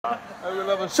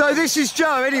So this is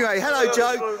Joe anyway. Hello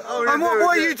Joe. And what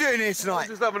are you doing here tonight?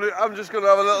 I'm just going to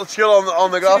have a little chill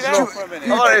on the grass.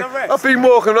 I've been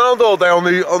walking around all day on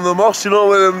the moss, you know.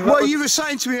 Well, you were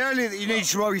saying to me earlier that you need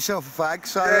to roll yourself a fag.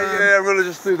 So yeah, I'm going to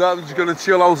just do that. I'm just going to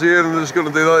chill out here and I'm just going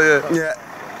to do that.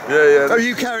 Yeah. Oh,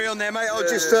 you carry on there, mate.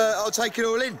 I'll take it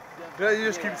all in. Yeah, you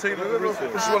just keep taking it. This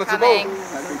is what it's about.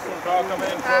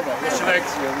 What's your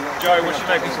next? Joe, what's your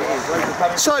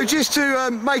next? So just to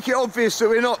make it obvious that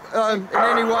we're not in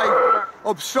any way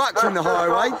obstructing the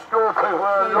highway.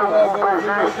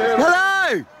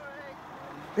 Hello!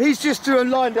 He's just doing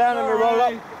a line down and a roll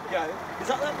up. Is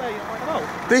that way you might come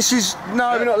out? This is,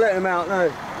 no, we're not letting him out, no.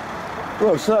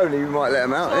 Well, slowly we might let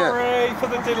him out, Sorry for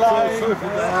the delay. Sorry.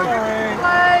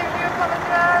 We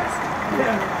apologise.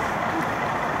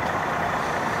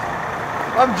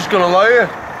 I'm just going to lie here.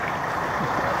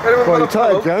 Well, you're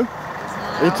tired, Joe?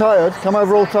 Are you tired? Come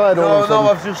over all tired all of a sudden?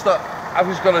 No, I've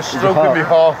just got a stroke in my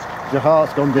heart. Your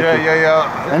heart's gone different.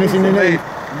 Yeah. Anything you need?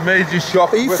 Major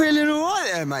shock. Are you feeling all right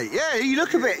there, mate? Yeah, you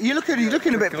look a bit. You're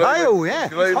looking a bit pale. Yeah.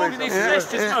 Holding these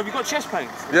chest just now. Have you got chest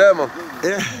pains? Yeah, man.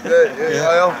 Yeah.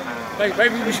 I am.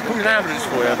 Maybe we should call an ambulance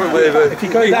for you. If you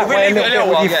go that way a little bit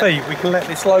with your feet, we can let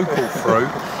this local through.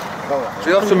 So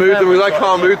you have to move them, because I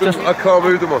can't move them. I can't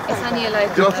move them. It's only a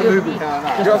local. You have to move them.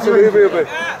 You have to move me a bit.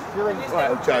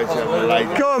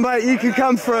 Go on, mate. You can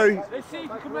come through. Let's see if you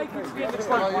can make it to the end of the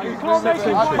slope. You can't make it.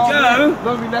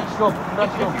 Joe.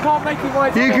 You can't make it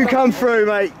right. You can come through,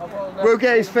 mate. We'll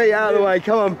get his feet out of the way.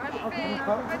 Come on. Take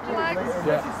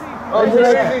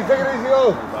it easy,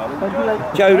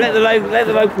 Joe, let the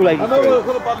local lady I know we've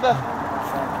got a bad left.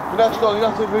 You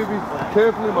have to move me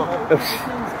carefully,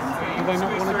 man. No,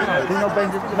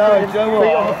 Joe,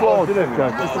 feet on the floor.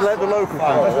 Just to let the local through.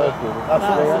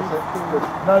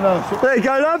 No. There you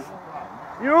go, love.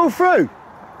 You're all through.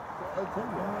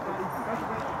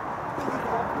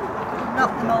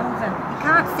 Knock them over. You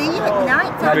can't see you at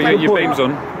night. Your beams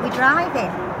on. We're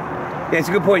driving. Yeah, it's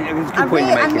a good point. It's a good point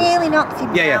you're I making. nearly knocked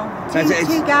him down.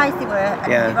 Two guys they were,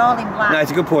 and they're all in black. No,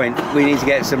 it's a good point. We need to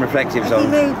get some reflectives Has he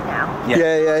on. moved now?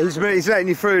 Yeah. He's letting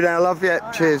you through now, love. Yeah.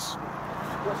 Cheers.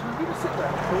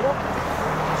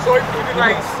 Sorry for the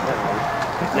delays.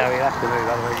 No, he has to move,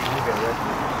 otherwise you can get there.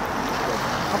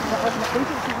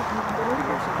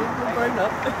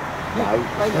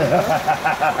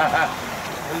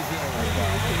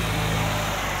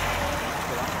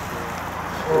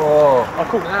 I'll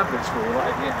call an ambulance for you,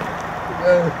 right?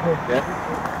 Yeah.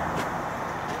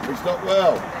 It's not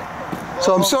well. So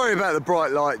I'm sorry about the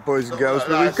bright light, boys and girls,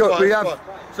 but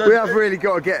we have really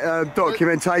got to get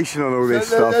documentation on all this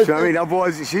stuff. Do you know what I mean?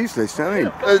 Otherwise, it's useless. Do you know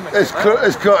what I mean?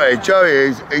 It's got it.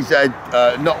 Joey he's had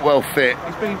not well fit.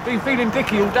 He's been feeling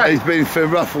dicky all day. He's been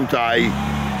feeling rough all day.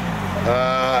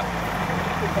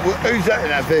 Who's that in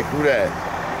that vehicle there?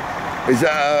 Is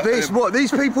that these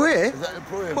people here? Is that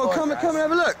employee? Well, come and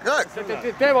have a look. Look.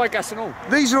 They're iGas and all.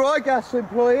 These are iGas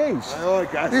employees.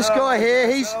 This guy here,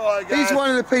 he's one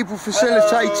of the people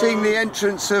facilitating the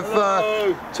entrance of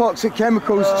toxic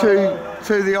chemicals to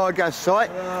the iGas site.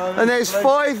 And there's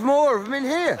 5 more of them in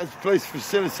here. That's the police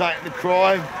facilitating the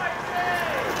crime.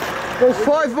 There's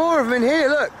 5 more of them in here,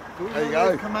 look. There you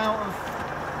go.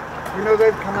 You know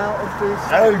they've come out of this?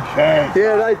 Okay.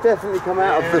 Yeah, they've definitely come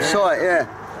out of the site, yeah.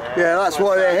 Yeah, that's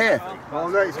why they're here. Oh,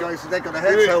 these guys, they've got their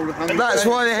heads held. That's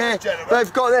why they're here.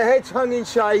 They've got their heads hung in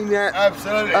shame, yeah.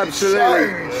 Absolutely.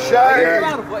 Absolutely.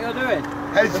 Shame. What you're doing?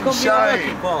 Heads in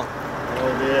shame. Oh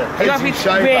dear. Heads in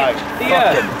shame, mate.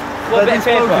 What bit of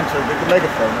paper? The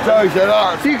megaphone. Joe's an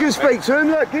answer. You can speak to him,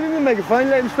 look, give him the megaphone,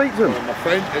 let him speak to him. My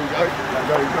friend, there you go.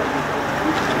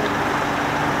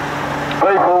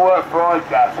 People work for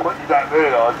iGas. What you don't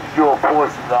realise is you're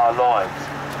poisoning our lives.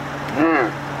 You.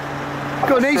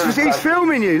 Go on, he's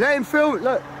filming you, let him film,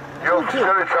 look. You're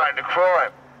facilitating the crime.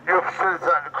 You're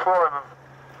facilitating the crime of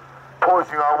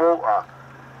poisoning our water.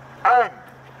 And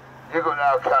you've got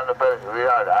no accountability, we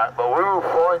know that, but we will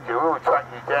find you, we will track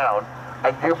you down,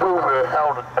 and you will be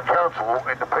held accountable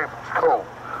in the people's court.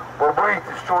 When we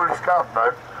destroy this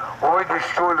government, when we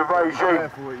destroy the regime.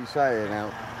 Careful what you say here now.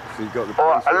 So you've got the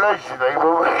allegedly,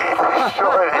 when we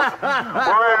destroy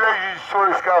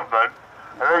this government,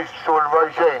 and they destroy the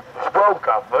regime, this world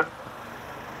government,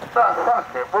 no, fuck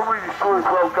it, when we destroy this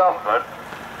world government,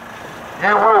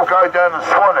 you will go down to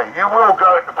Swanee, you will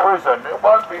go into prison. It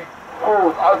won't be full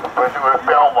open prison with a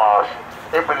Belmarsh,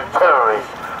 it will be a terrorist.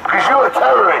 Because you're a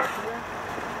terrorist.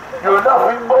 You're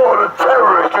nothing more than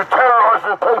terrorist. You're terrorising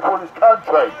the people in this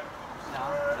country.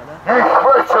 You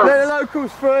threaten. Let the locals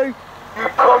through. You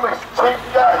promised cheap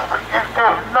gas, but you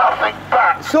give nothing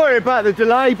back. Sorry about the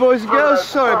delay, boys and girls.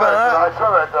 Sorry about that.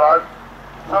 Sorry about that.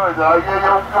 Sorry, though. Yeah,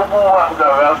 you're more up go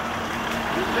around.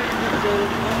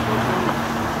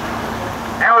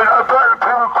 You know about the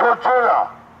people called Driller?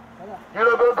 You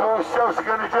know about people South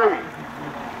Security?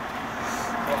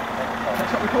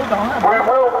 We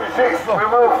will resist, we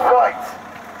will fight.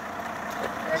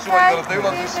 This is what you got to do,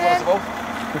 like, this is what it's about.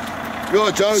 Go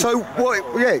on, Joe. So what?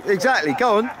 Yeah, exactly.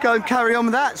 Go on, go and carry on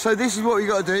with that. So this is what you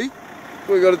got to do.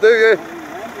 What you got to do, yeah.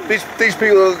 These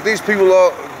people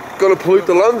are going to pollute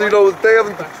the land. You know, they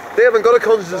haven't got a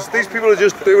conscience. These people are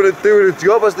just doing a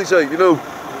job, as they say. You know,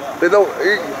 they don't.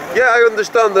 Yeah, I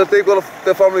understand that they've got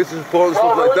their family to support and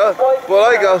stuff like that. But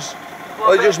I guess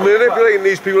they're just manipulating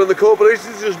these people, and the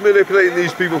corporations are just manipulating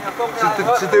these people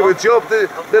to do a job.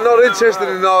 They're not interested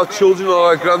in our children or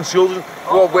our grandchildren,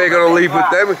 what we're going to leave with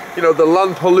them. You know, the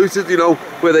land polluted, you know,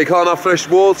 where they can't have fresh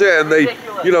water, and they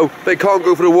can't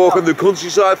go for a walk in the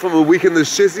countryside from a week in the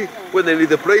city when they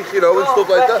need a break, you know, and stuff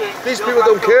like that. These people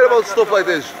don't care about stuff like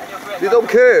this. They don't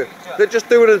care. They're just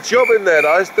doing a job in their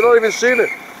eyes. They're not even seeing it.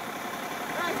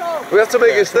 We have to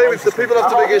make a statement. The people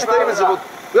have to make a statement about.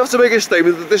 We have to make a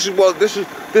statement that this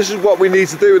is what we need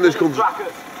to do in this country.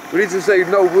 We need to say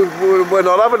no, we're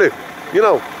not having it. You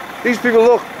know, these people,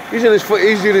 look, he's in his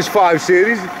 5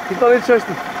 series. He's not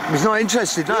interested. He's not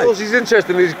interested, no. Of course he's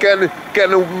interested. He's getting.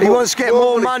 He wants to get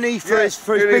more money for his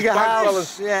bigger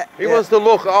house. Yeah. He wants to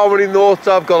look how many notes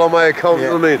I've got on my account. Yeah,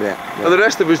 you know what I mean? yeah. And the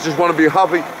rest of us just want to be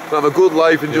happy and have a good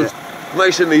life and just.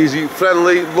 Nice and easy,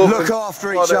 friendly, loving. Look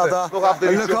after each other. Look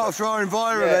after our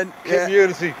environment. Yeah.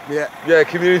 Community. Yeah. Yeah,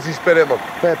 community spirit, man.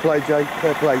 Fair play, Jay.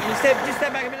 Fair play. Just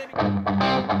step back a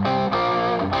minute.